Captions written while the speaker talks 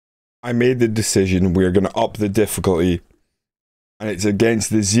I made the decision we're going to up the difficulty, and it's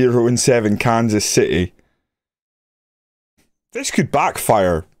against the 0-7 Kansas City. This could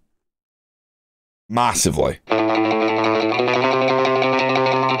backfire massively.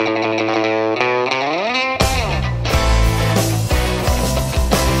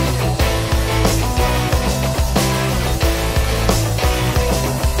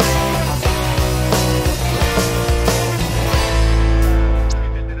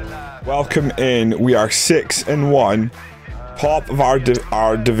 Welcome in. We are 6-1, top of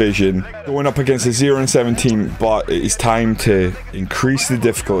our division, going up against a 0-7 team. But it is time to increase the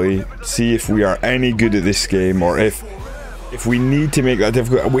difficulty, see if we are any good at this game, or if we need to make that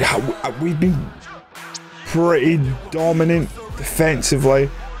difficult. We've been pretty dominant defensively.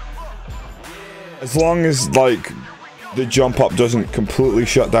 As long as like the jump up doesn't completely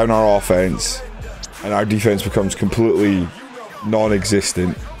shut down our offense and our defense becomes completely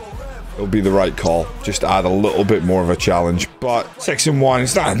non-existent, it'll be the right call. Just add a little bit more of a challenge. But 6-1,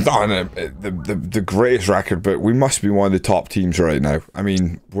 it's not the greatest record, but we must be one of the top teams right now. I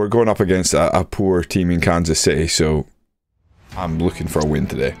mean, we're going up against a poor team in Kansas City, so I'm looking for a win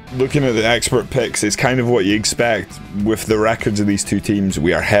today. Looking at the expert picks, it's kind of what you expect. With the records of these two teams,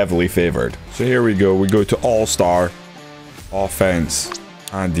 we are heavily favored. So here we go. We go to all-star, offense,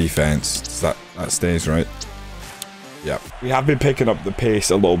 and defense. So that stays, right? Yeah, we have been picking up the pace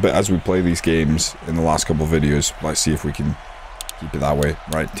a little bit as we play these games in the last couple of videos. Let's see if we can keep it that way.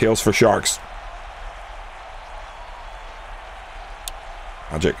 Right, tails for sharks.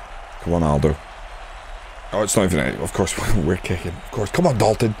 Magic. Come on, Aldo. Oh, it's not even... Of course, we're kicking. Of course. Come on,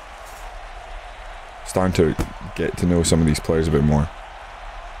 Dalton. Starting to get to know some of these players a bit more.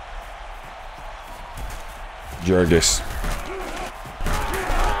 Jurgis.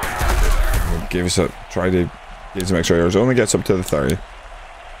 Give us a... Try to... Get some extra yards. Only gets up to the 30.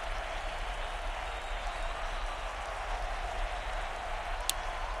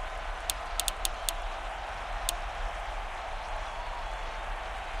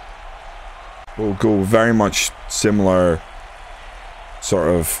 We'll go very much similar sort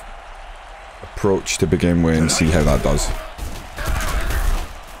of approach to begin with and see how that does.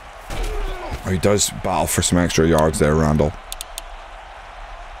 Oh, he does battle for some extra yards there, Randall.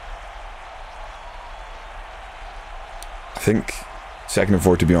 I think 2nd and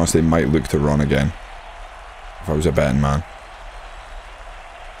 4, to be honest, they might look to run again if I was a betting man.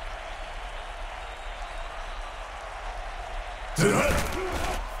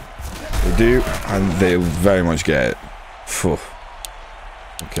 They do, and they very much get it. Phew.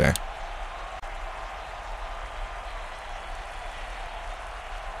 Okay.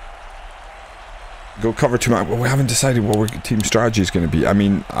 Go cover 2 man. Well, we haven't decided what our team strategy is going to be. I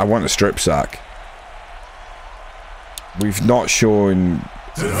mean, I want a strip sack. We've not shown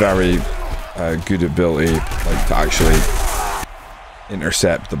very good ability like to actually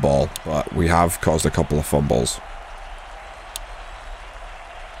intercept the ball, but we have caused a couple of fumbles.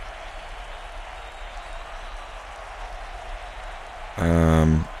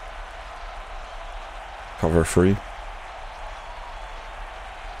 Cover 3.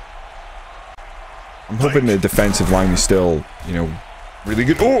 I'm hoping the defensive line is still, you know, really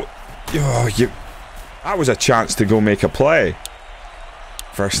good. Oh, that was a chance to go make a play.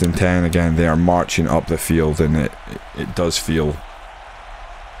 1st and 10 again. They are marching up the field, and it does feel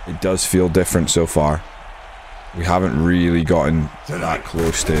different so far. We haven't really gotten that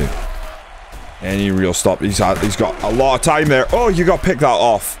close to any real stop. He's got a lot of time there. Oh, you got picked that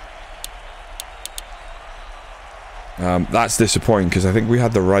off. That's disappointing because I think we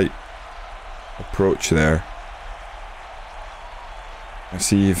had the right approach there. Let's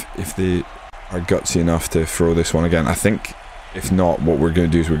see if they are gutsy enough to throw this one again. I think if not, what we're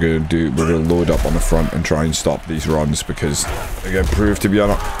going to do is we're going to load up on the front and try and stop these runs because they're going to prove to be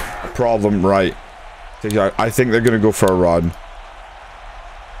a problem. Right, I think they're going to go for a run.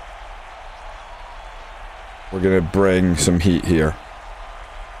 We're going to bring some heat here.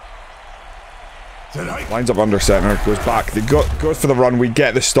 Lines up under center, goes back. They goes for the run. We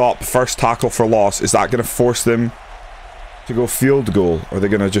get the stop. First tackle for loss. Is that going to force them to go field goal, or are they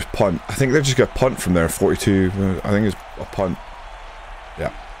going to just punt? I think they're just going to punt from there. 42. I think it's a punt.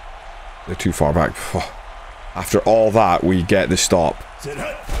 Yeah, they're too far back. After all that, we get the stop.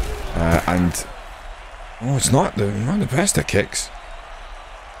 And oh, it's not the best of kicks.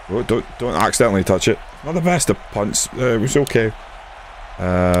 Oh, don't accidentally touch it. Not the best of punts. It was okay.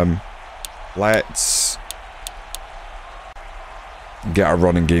 Let's get a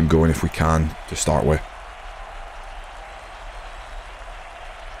running game going if we can to start with.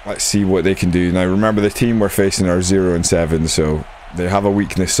 Let's see what they can do. Now remember, the team we're facing are 0-7, so They have a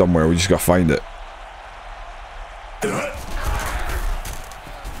weakness somewhere. We just got to find it.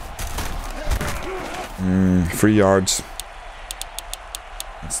 3 yards.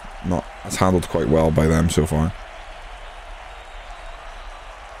 That's handled quite well by them so far.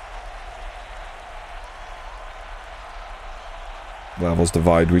 Levels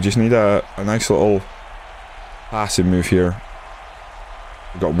divide. We just need a nice little passing move here.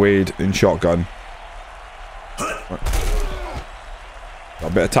 We've got Wade in shotgun. Got a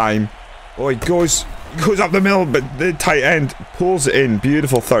bit of time. Oh, he goes up the middle, but the tight end pulls it in.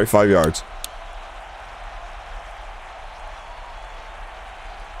 Beautiful 35 yards.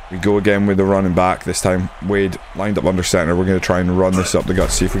 We go again with the running back. This time, Wade lined up under center. We're going to try and run this up the gut,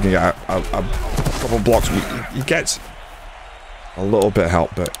 see if we can get a couple blocks. He gets a little bit of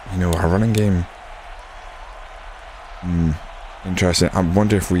help, but, you know, our running game... interesting. I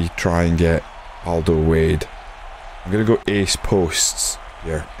wonder if we try and get Aldo Wade. I'm going to go ace posts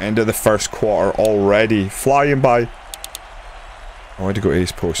here. End of the first quarter already. Flying by. I want to go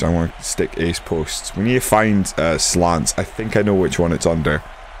ace posts. I want to stick ace posts. We need to find slants. I think I know which one it's under.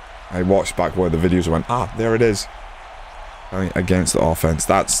 I watched back one of the videos and went, ah, there it is. Against the offense.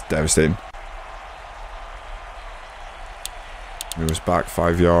 That's devastating. Moves back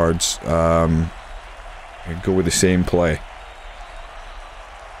 5 yards. I go with the same play.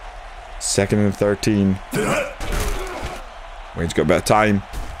 2nd and 13. Wade's got a bit of time.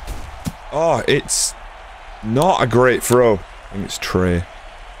 Oh, it's not a great throw. I think it's Trey.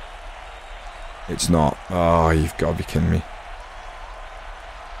 It's not. Oh, you've got to be kidding me.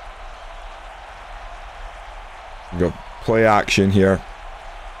 We've got play action here.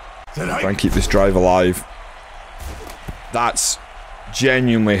 Try and keep this drive alive. That's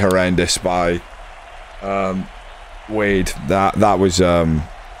genuinely horrendous by Wade. That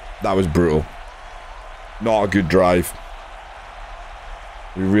was brutal. Not a good drive.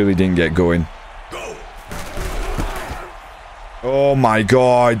 We really didn't get going. Oh my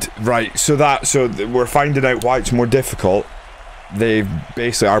god. Right, so we're finding out why it's more difficult.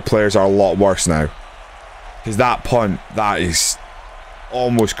 Basically, our players are a lot worse now. Because that punt, that is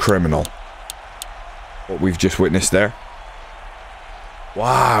almost criminal. What we've just witnessed there.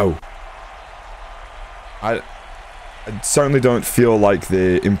 Wow. I certainly don't feel like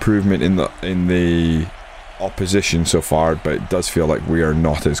the improvement in the opposition so far, but it does feel like we are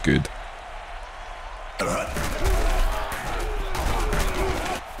not as good.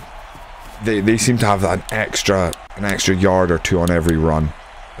 They seem to have an extra yard or two on every run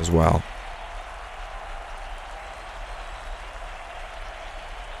as well.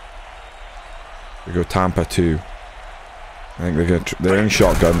 We go Tampa 2. I think they're in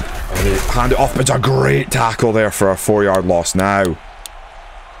shotgun. Oh, they hand it off, but it's a great tackle there for a 4-yard loss. Now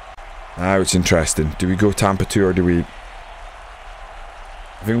it's interesting. Do we go Tampa 2 or do we... I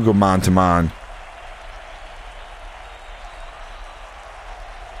think we go man to man.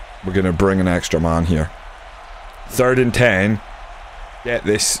 We're going to bring an extra man here. 3rd and 10. Get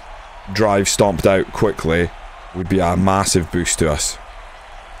this drive stomped out quickly would be a massive boost to us.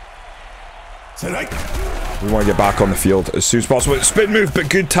 We want to get back on the field as soon as possible. Spin move, but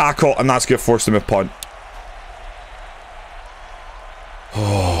good tackle, and that's going to force them a punt.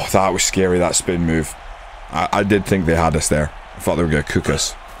 Oh, that was scary, that spin move. I did think they had us there. I thought they were going to cook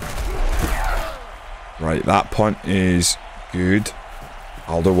us. Right, that punt is good.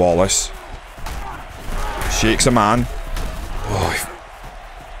 Aldo Wallace. Shakes a man. Oh,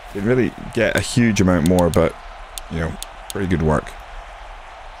 didn't really get a huge amount more, but, you know, pretty good work.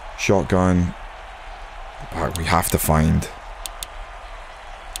 Shotgun. We have to find...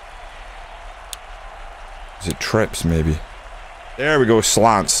 Is it trips, maybe? There we go,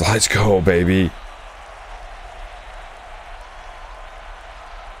 slants. Let's go, baby.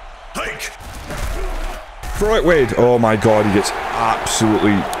 Hike. Throw it, Wade. Oh my god, he gets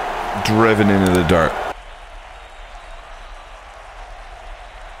absolutely driven into the dirt.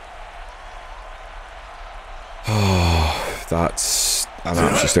 Oh, that's an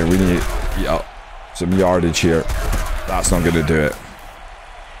absolute thing. We need to eat up some yardage here. That's not going to do it.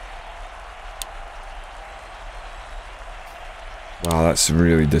 Wow, that's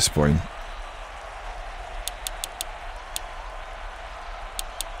really disappointing.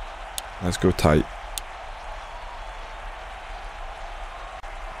 Let's go tight.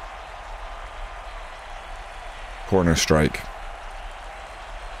 Corner strike.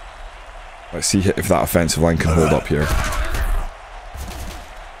 Let's see if that offensive line can hold up here.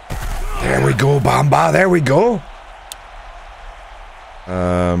 There we go, Bamba. There we go.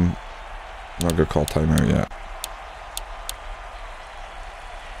 I'm not gonna call timeout yet.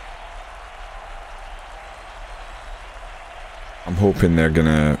 I'm hoping they're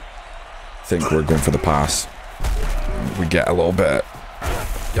gonna think we're going for the pass. We get a little bit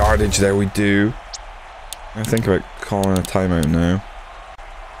of yardage there, we do. I think about calling a timeout now.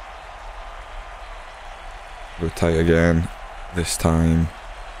 Go tight again. This time.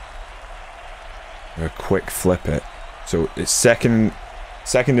 A quick flip it. So it's second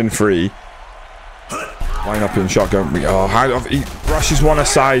and 3. Line up in shotgun. He rushes one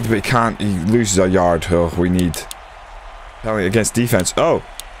aside, but he can't. He loses a yard. Oh, we need penalty against defense. Oh,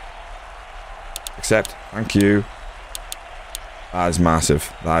 accept. Thank you. That is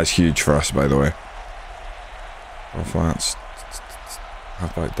massive. That is huge for us, by the way. Oh, flats.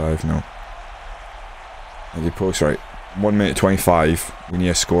 Halfback dive. No. And you post right. 1 minute 25. We need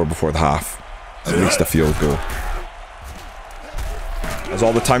a score before the half. At least a field goal. That's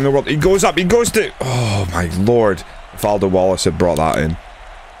all the time in the world. He goes up. He goes to... Oh, my lord. If Aldo Wallace had brought that in.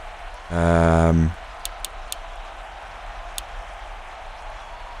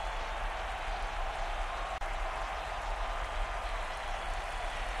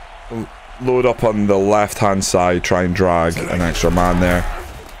 Load up on the left-hand side. Try and drag an extra man there.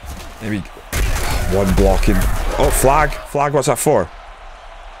 Maybe one blocking. Oh, flag. Flag, what's that for?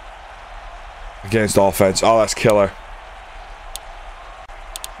 Against offense. Oh, that's killer.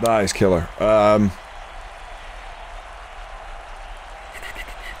 That is killer.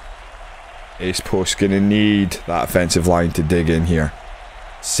 Ace Post gonna need that offensive line to dig in here.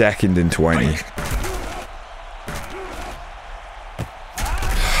 2nd and 20.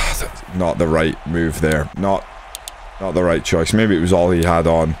 Not the right move there. Not the right choice. Maybe it was all he had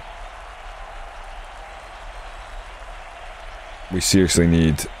on. We seriously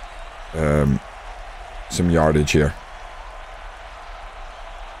need some yardage here.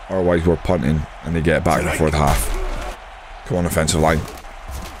 Otherwise we're punting and they get it back before the half. Come on, offensive line.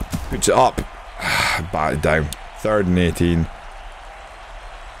 Puts it up. Bat it down. 3rd and 18.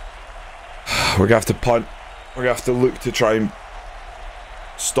 We're going to have to punt. We're going to have to look to try and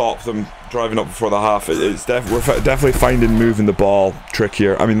stop them driving up before the half. We're definitely finding moving the ball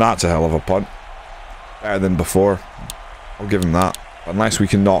trickier. I mean, that's a hell of a punt. Better than before. I'll give him that. Unless we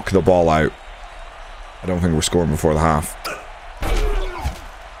can knock the ball out, I don't think we're scoring before the half.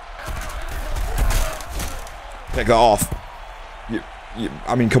 Take that off.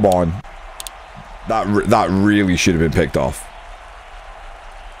 I mean, come on. That really should have been picked off.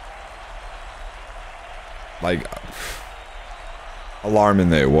 Like, alarming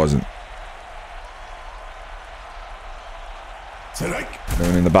that it wasn't.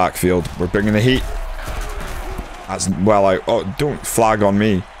 Going in the backfield. We're bringing the heat. That's well out. Oh, don't flag on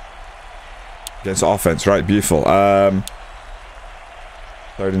me. Against offense, right? Beautiful. 3rd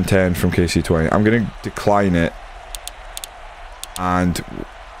and 10 from KC20. I'm going to decline it. And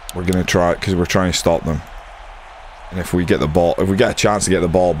we're going to try it because we're trying to stop them. And if we get the ball, if we get a chance to get the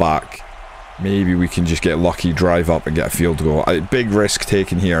ball back, maybe we can just get lucky, drive up and get a field goal. Big risk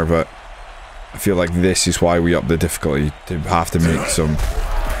taken here, but I feel like this is why we up the difficulty to have to make some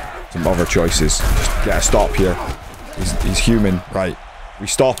other choices. Just get a stop here. He's human. Right. We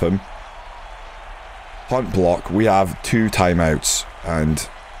stop him. Punt block. We have 2 timeouts. And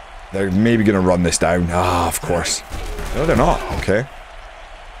they're maybe going to run this down. Ah, of course. No, they're not. Okay.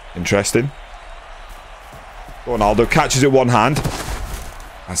 Interesting. Go on, Aldo. Catches it one hand.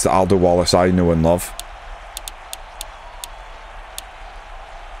 That's the Aldo Wallace I know and love.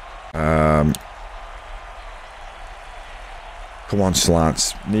 Come on,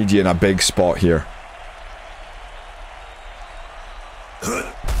 slants. Need you in a big spot here.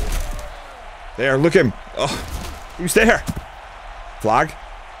 There, look at him. Oh, who's there? Flag.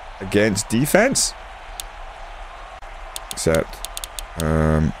 Against defense. Except.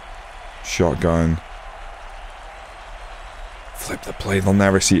 Shotgun. Flip the play. They'll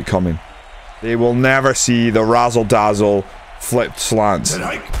never see it coming. They will never see the razzle-dazzle flipped slants.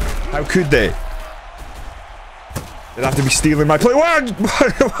 How could they? They'd have to be stealing my play. What?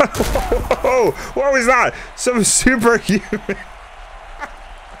 Whoa! What was that? Some superhuman.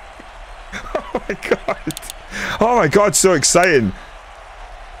 Oh my god. Oh my god, so exciting.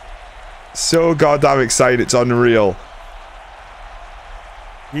 So goddamn excited, it's unreal.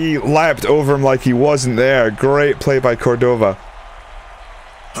 He leapt over him like he wasn't there. Great play by Cordova.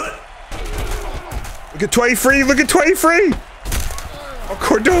 Look at 23, look at 23! Oh,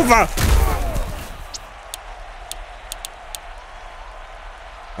 Cordova!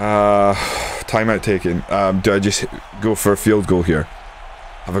 Timeout taken. Do I just go for a field goal here?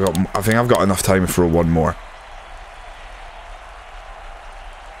 I think I've got enough time for one more.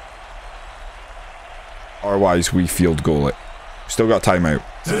 Otherwise, we field goal it. Still got timeout.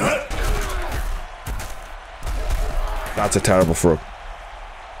 That's a terrible throw.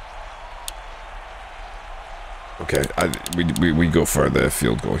 Okay, we go for the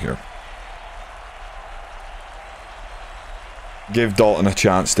field goal here. Give Dalton a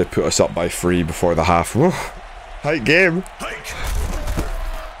chance to put us up by 3 before the half. Whoa. Tight game.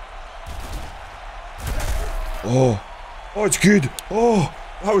 Oh. Oh, it's good. Oh,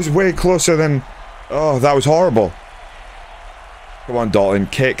 that was way closer than... Oh, that was horrible. Come on, Dalton.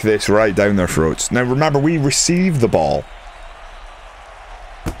 Kick this right down their throats. Now, remember, we received the ball.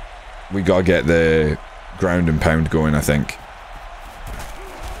 We gotta get the ground and pound going, I think.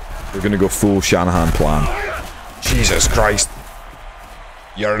 We're gonna go full Shanahan plan. Jesus Christ.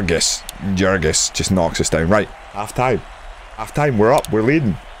 Jurgis just knocks us down. Right, half time. Half time, we're up, we're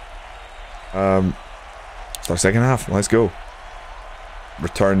leading. Start second half, let's go.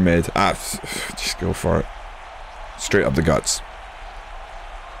 Return mid. Just go for it. Straight up the guts.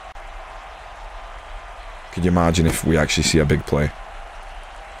 Could you imagine if we actually see a big play?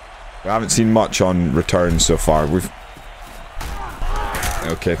 We haven't seen much on returns so far.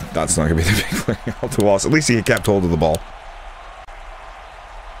 Okay, that's not going to be the big play. At least he kept hold of the ball.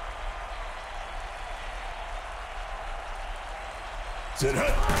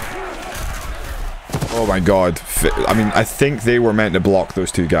 Oh my god. I mean, I think they were meant to block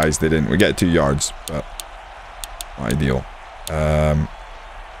those two guys. They didn't. We get 2 yards, but not ideal.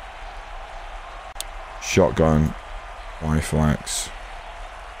 Shotgun. Y-flex.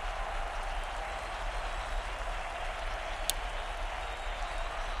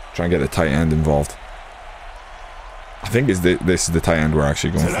 Try and get the tight end involved. I think this is the tight end we're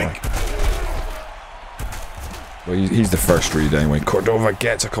actually going for. Well, he's the first read anyway. Cordova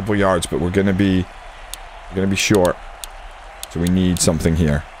gets a couple yards, but we're gonna be short, so we need something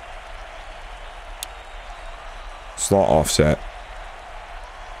here. Slot offset.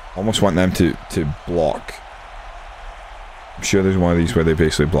 Almost want them to block. I'm sure there's one of these where they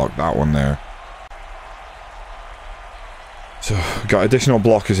basically block that one there. So, got additional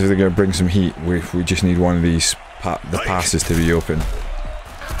blockers if they're going to bring some heat. We just need one of these, the passes to be open.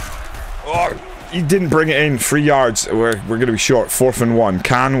 Oh, he didn't bring it in. 3 yards. We're going to be short. 4th and 1.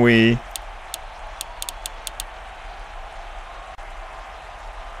 Can we...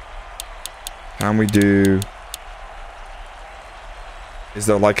 Can we do... Is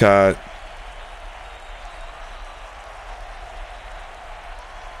there like a...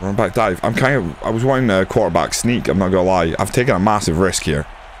 Run back dive. I was wanting a quarterback sneak, I'm not gonna lie. I've taken a massive risk here.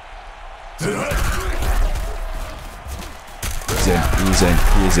 He's in.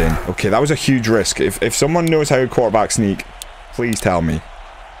 He's in. Okay, that was a huge risk. If someone knows how to quarterback sneak, please tell me.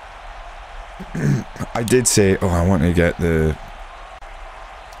 I did say, oh, I want to get the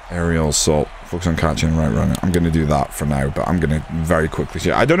aerial assault. Focus on catching, right running. I'm gonna do that for now, but I'm gonna very quickly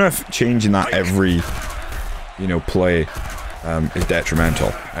change. I don't know if changing that every, you know, play is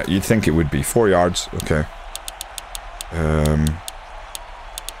detrimental. You'd think it would be. 4 yards, okay.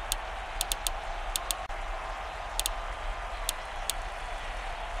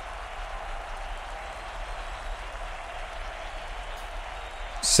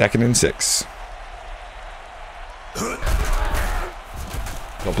 Second and 6.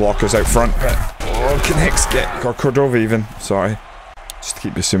 Got blockers out front. Oh, can Hicks get... Or Cordova even. Sorry. Just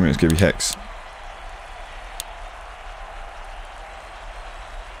keep assuming it's going to be Hicks.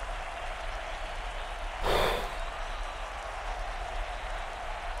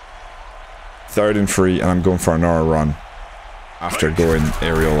 Third and 3, and I'm going for another run after going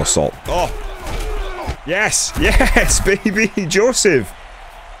aerial assault. Oh! Yes! Yes, baby! Joseph!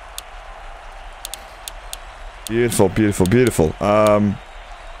 Beautiful, beautiful, beautiful.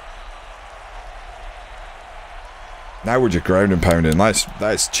 Now we're just ground and pounding.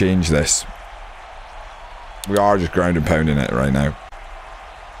 Let's change this. We are just ground and pounding it right now.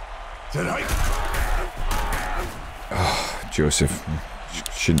 Oh, Joseph.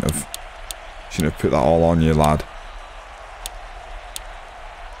 Shouldn't have put that all on you, lad.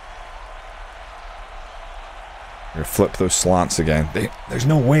 We're gonna flip those slants again. There's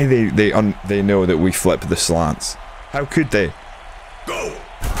no way they know that we flip the slants. How could they? Go.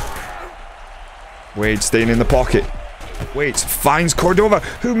 Wade staying in the pocket. Wade finds Cordova,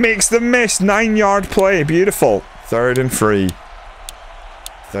 who makes the miss. 9-yard play. Beautiful. 3rd and 3.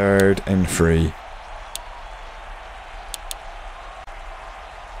 3rd and 3.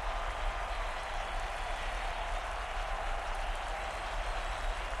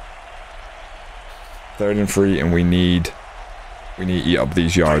 Third and 3, and we need to eat up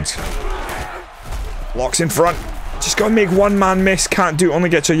these yards. Locks in front. Just gotta make one man miss. Can't do. Only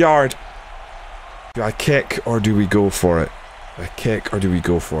gets a yard. Do I kick or do we go for it? Do I kick or do we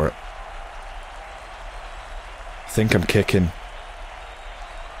go for it? think I'm kicking.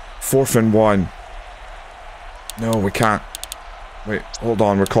 4th and 1. No, we can't. Wait, hold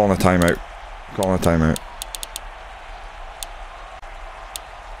on. We're calling a timeout. Calling a timeout.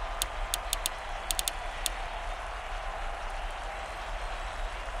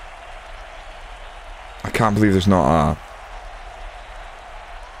 I can't believe there's not a...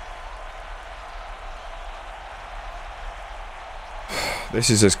 This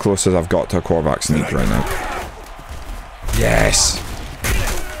is as close as I've got to a quarterback sneak right now. Yes!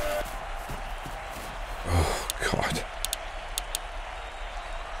 Oh, God.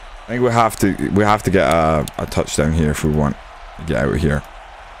 I think we have to get a touchdown here if we want to get out of here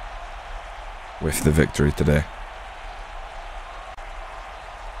with the victory today.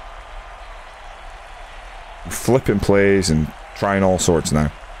 We're flipping plays and trying all sorts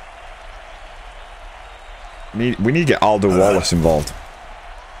now. We need to get Aldo Wallace involved.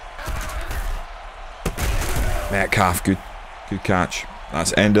 Metcalf, good catch.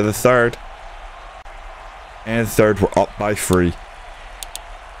 That's end of the third. End of the third, we're up by 3.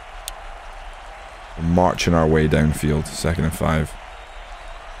 We're marching our way downfield. 2nd and 5.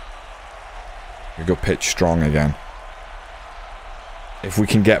 We go pitch strong again. If we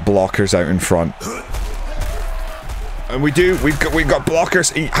can get blockers out in front. And we do. We've got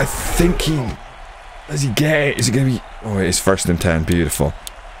blockers. I think he... Does he get it? Is it going to be... Oh, it is 1st and 10. Beautiful.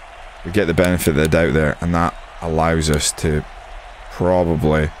 We get the benefit of the doubt there. And that allows us to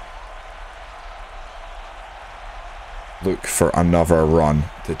probably look for another run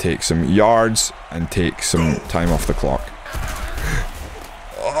to take some yards and take some time off the clock.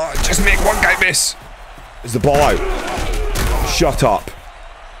 Oh, just make one guy miss. Is the ball out? Shut up.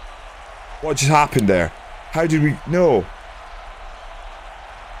 What just happened there? How did we... No.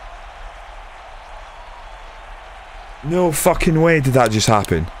 No fucking way did that just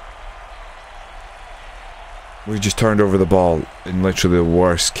happen. We just turned over the ball in literally the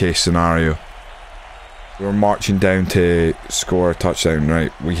worst case scenario. We were marching down to score a touchdown,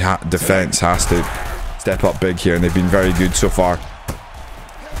 right? Defense has to step up big here, and they've been very good so far.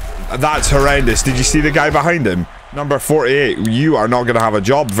 That's horrendous. Did you see the guy behind him? Number 48. You are not going to have a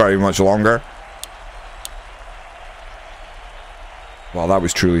job very much longer. Well, that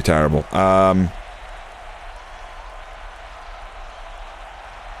was truly terrible.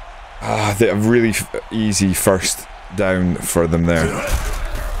 A really easy first down for them there.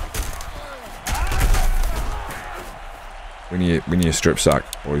 We need a strip sack,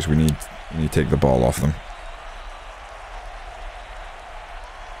 boys. We need to take the ball off them.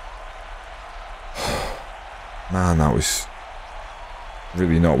 Man, that was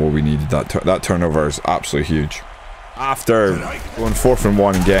really not what we needed. That turnover is absolutely huge. After going 4th and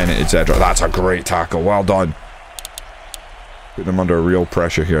 1 again, etc. That's a great tackle. Well done. Put them under real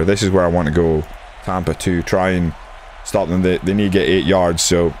pressure here. This is where I want to go. Tampa 2. Try and stop them. They need to get 8 yards.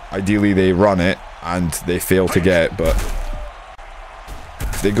 So ideally they run it and they fail to get it. But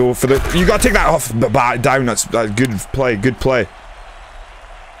they go for the... You got to take that off the bat down. That's good play. Good play.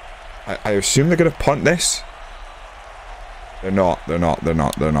 I assume they're going to punt this. They're not. They're not. They're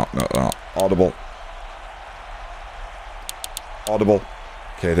not. They're not. No, they're not. Audible. Audible.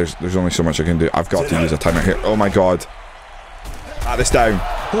 Okay, there's only so much I can do. I've got to use a timeout here. Oh my god. Pat this down.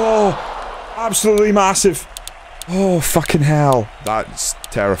 Oh, absolutely massive. Oh, fucking hell. That's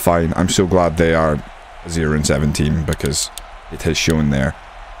terrifying. I'm so glad they are a 0-17 because it has shown there.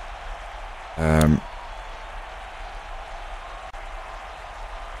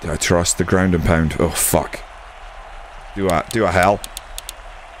 Do I trust the ground and pound? Oh, fuck. Do a hell.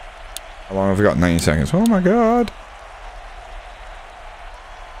 How long have we got? 90 seconds. Oh my god.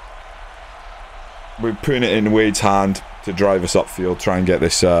 We're putting it in Wade's hand to drive us upfield, try and get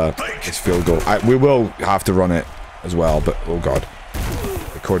this this field goal. We will have to run it as well, but oh god.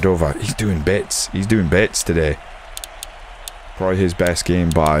 Cordova, he's doing bits. He's doing bits today. Probably his best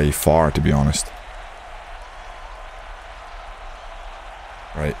game by far, to be honest.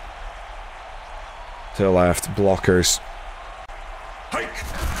 Right. To the left, blockers.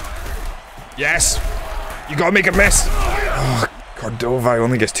 Yes! You gotta make a miss! Oh, Cordova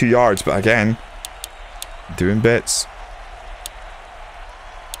only gets 2 yards, but again, doing bits.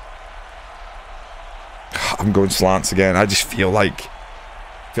 I'm going slants again. I just feel like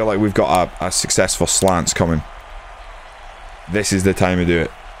we've got a successful slants coming. This is the time to do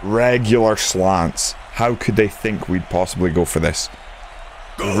it. Regular slants. How could they think we'd possibly go for this?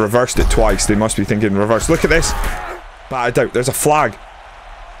 We've reversed it twice. They must be thinking reverse. Look at this. But I doubt. There's a flag.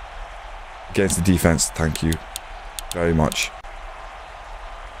 Against the defense. Thank you very much.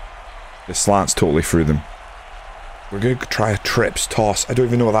 The slants totally threw them. We're going to try a trips toss. I don't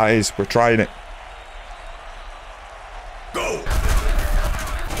even know what that is. We're trying it.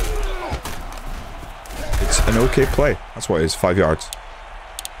 an okay play. That's what it is. 5 yards.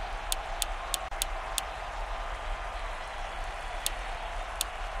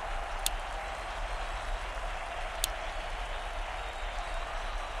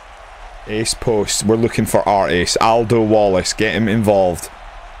 Ace post. We're looking for our ace. Aldo Wallace. Get him involved.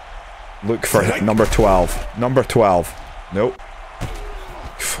 Look for number 12. Number 12. Nope.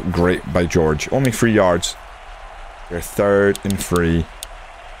 Great by George. Only 3 yards. They're 3rd and 3.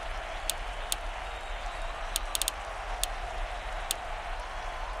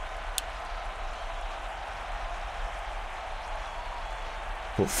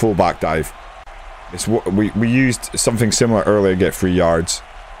 Full back dive. It's what we used something similar earlier to get 3 yards.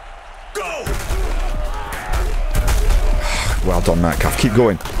 Go. Well done, Metcalf. Keep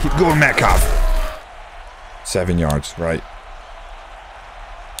going. Keep going, Metcalf. 7 yards. Right.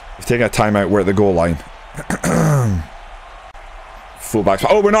 We've taken a timeout. We're at the goal line. Fullbacks.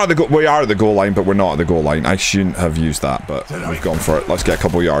 Oh, we're not at the goal. We are at the goal line, but we're not at the goal line. I shouldn't have used that, but we've gone for it. Let's get a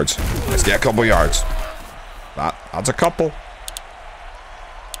couple yards. Let's get a couple yards. That's a couple.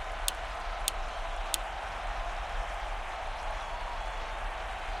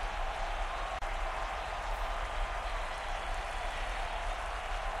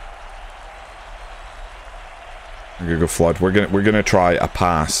 We're gonna go flood. We're gonna try a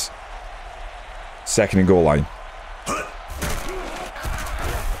pass. 2nd and goal line.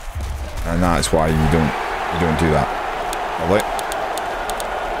 And that is why you don't do that. Lovely.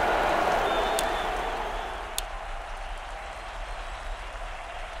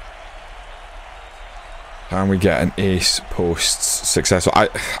 Can we get an ace posts successful? I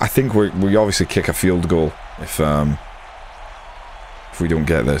think we obviously kick a field goal if we don't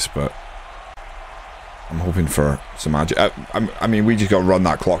get this, but I'm hoping for some magic. I mean, we just got to run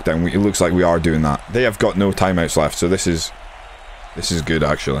that clock down. It looks like we are doing that. They have got no timeouts left, so this is good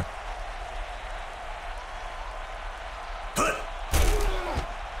actually.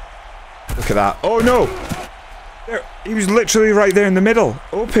 Look at that. Oh no! There, he was literally right there in the middle.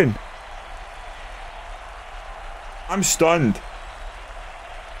 Open. I'm stunned.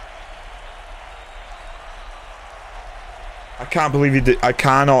 I can't believe he did. I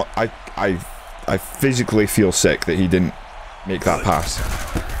cannot. I physically feel sick that he didn't make that pass.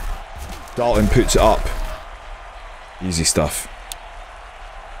 Dalton puts it up. Easy stuff.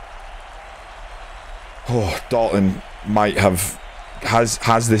 Oh, Dalton might have...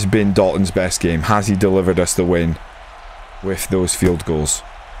 Has this been Dalton's best game? Has he delivered us the win with those field goals?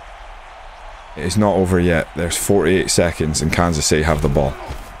 It is not over yet. There's 48 seconds and Kansas City have the ball.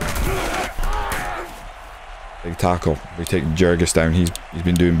 Big tackle. We take Jurgis down. He's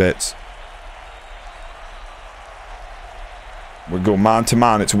been doing bits. We go man to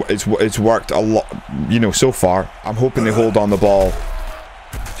man. It's worked a lot, you know, so far. I'm hoping they hold on the ball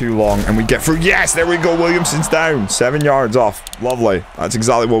too long and we get through. Yes, there we go. Williamson's down. 7 yards off. Lovely. That's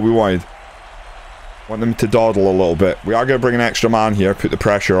exactly what we wanted. Want them to dawdle a little bit. We are going to bring an extra man here. Put the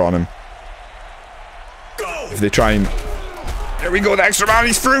pressure on him. If they try and... There we go. The extra man.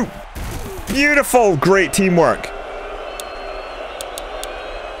 He's through. Beautiful. Great teamwork.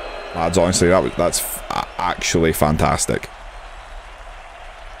 Lads, honestly, that's actually fantastic.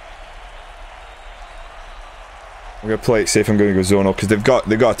 I'm gonna play it safe. I'm gonna go zonal because they've got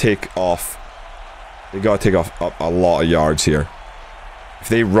to take off. They got to take off up a lot of yards here. If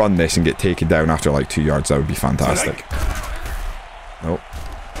they run this and get taken down after like 2 yards, that would be fantastic. Nope.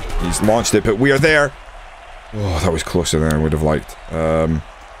 He's launched it, but we are there. Oh, that was closer than I would have liked. They're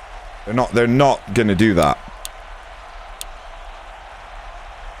not gonna do that.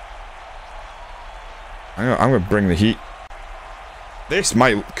 I'm gonna bring the heat. This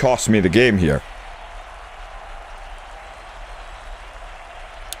might cost me the game here.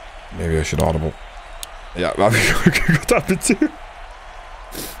 Maybe I should audible. Yeah, I mean, we could go down to 2.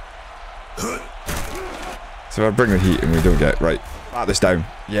 So I bring the heat and we don't get right. Bat this down.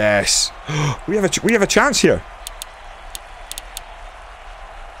 Yes. we have a chance here.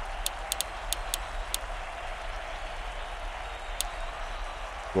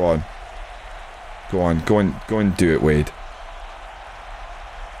 Go on. Go on. Go and do it, Wade.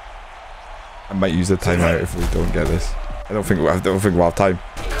 I might use the timeout if we don't get this. I don't think we'll have time.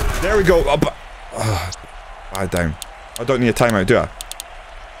 There we go. Bad down. I don't need a timeout, do I?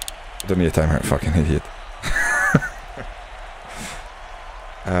 I don't need a timeout, fucking idiot.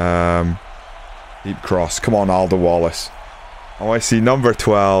 Deep cross. Come on, Aldo Wallace. Oh, I see number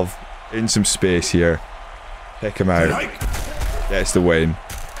 12 in some space here. Pick him out. Gets the win.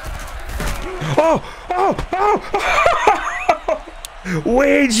 Oh!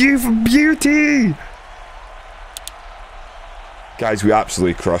 Wade, you for beauty! Guys, we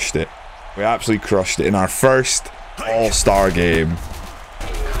absolutely crushed it. We absolutely crushed it in our first all-star game.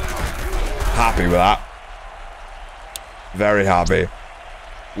 Happy with that. Very happy.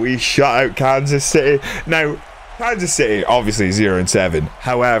 We shut out Kansas City. Now, Kansas City, obviously 0-7.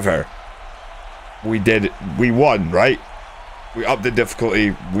 However, we won, right? We upped the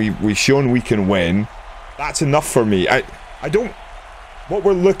difficulty. We've shown we can win. That's enough for me. I don't... What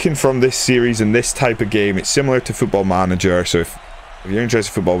we're looking from this series and this type of game, it's similar to Football Manager. So if you're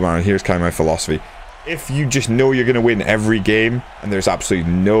interested in Football Manager, here's kind of my philosophy. If you just know you're going to win every game and there's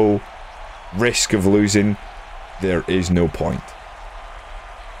absolutely no risk of losing, there is no point.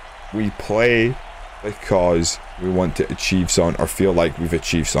 We play because we want to achieve something or feel like we've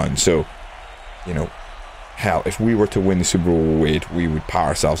achieved something. So, you know, hell, if we were to win the Super Bowl with Wade, we would pat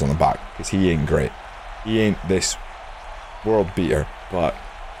ourselves on the back because he ain't great. He ain't this world beater, but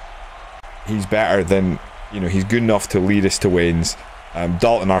he's better than, you know, he's good enough to lead us to wins.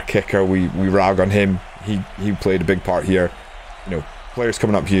 Dalton, our kicker, we rag on him. He played a big part here. You know, players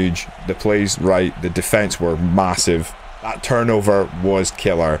coming up huge. The plays right. The defense were massive. That turnover was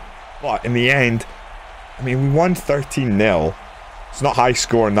killer. But in the end, I mean, we won 13-0. It's not high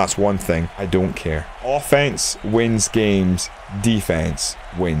scoring, that's one thing. I don't care. Offense wins games. Defense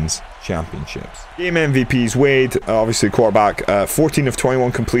wins championships. Game MVPs, Wade, obviously quarterback. 14 of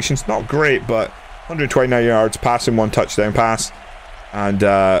 21 completions. Not great, but 129 yards, passing, 1 touchdown pass. And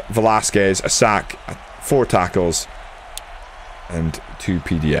Velasquez, a sack, 4 tackles, and 2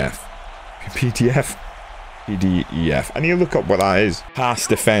 PDF. PDF? PDEF. I need to look up what that is. Pass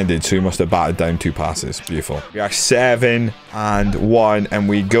defended, so he must have batted down 2 passes. Beautiful. We are 7-1, and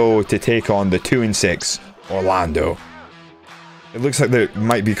we go to take on the 2-6 Orlando. It looks like they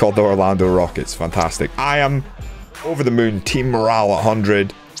might be called the Orlando Rockets. Fantastic. I am over the moon. Team morale at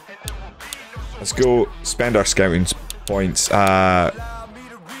 100. Let's go spend our scouting points. I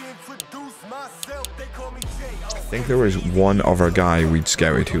think there was one other guy we'd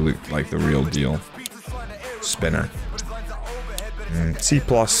scouted who looked like the real deal. Spinner. C+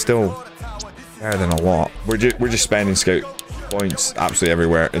 still better than a lot. We're just spending scout points absolutely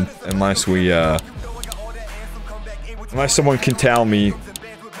everywhere, unless we unless someone can tell me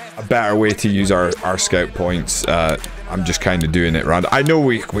a better way to use our scout points. I'm just kind of doing it random. I know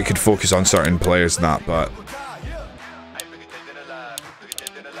we could focus on certain players and that, but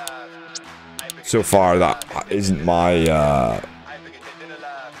so far that isn't my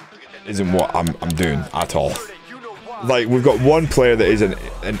isn't what I'm doing at all. Like, we've got one player that is an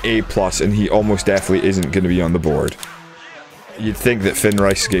A+, and he almost definitely isn't going to be on the board. You'd think that Finn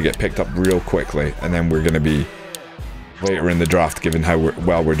Rice is going to get picked up real quickly, and then we're going to be later in the draft, given how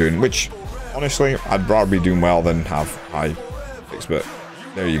well we're doing. Which, honestly, I'd rather be doing well than have high picks, but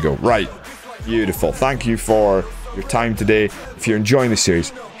there you go. Right, beautiful. Thank you for your time today. If you're enjoying the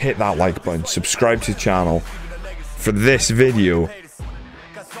series, hit that like button, subscribe to the channel. For this video,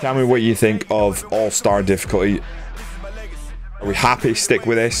 tell me what you think of all-star difficulty. Are we happy to stick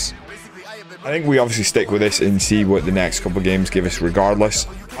with this? I think we obviously stick with this and see what the next couple of games give us regardless.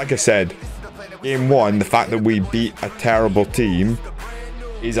 Like I said, game 1, the fact that we beat a terrible team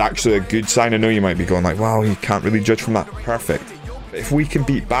is actually a good sign. I know you might be going like, wow, you can't really judge from that. Perfect. But if we can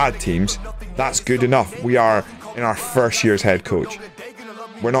beat bad teams, that's good enough. We are in our first year as head coach.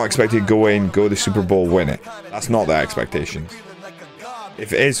 We're not expected to go in, go to the Super Bowl, win it. That's not the expectation.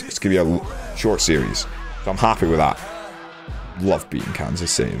 If it is, it's going to be a short series. So I'm happy with that. Love beating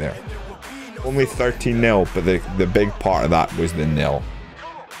Kansas City there. Only 13-0, but the big part of that was the nil.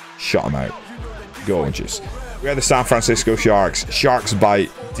 Shut them out. Gorgeous. We had the San Francisco Sharks. Sharks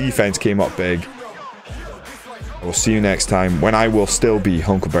bite. Defense came up big. I will see you next time when I will still be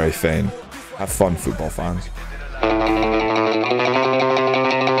Huckleberry Finn. Have fun, football fans.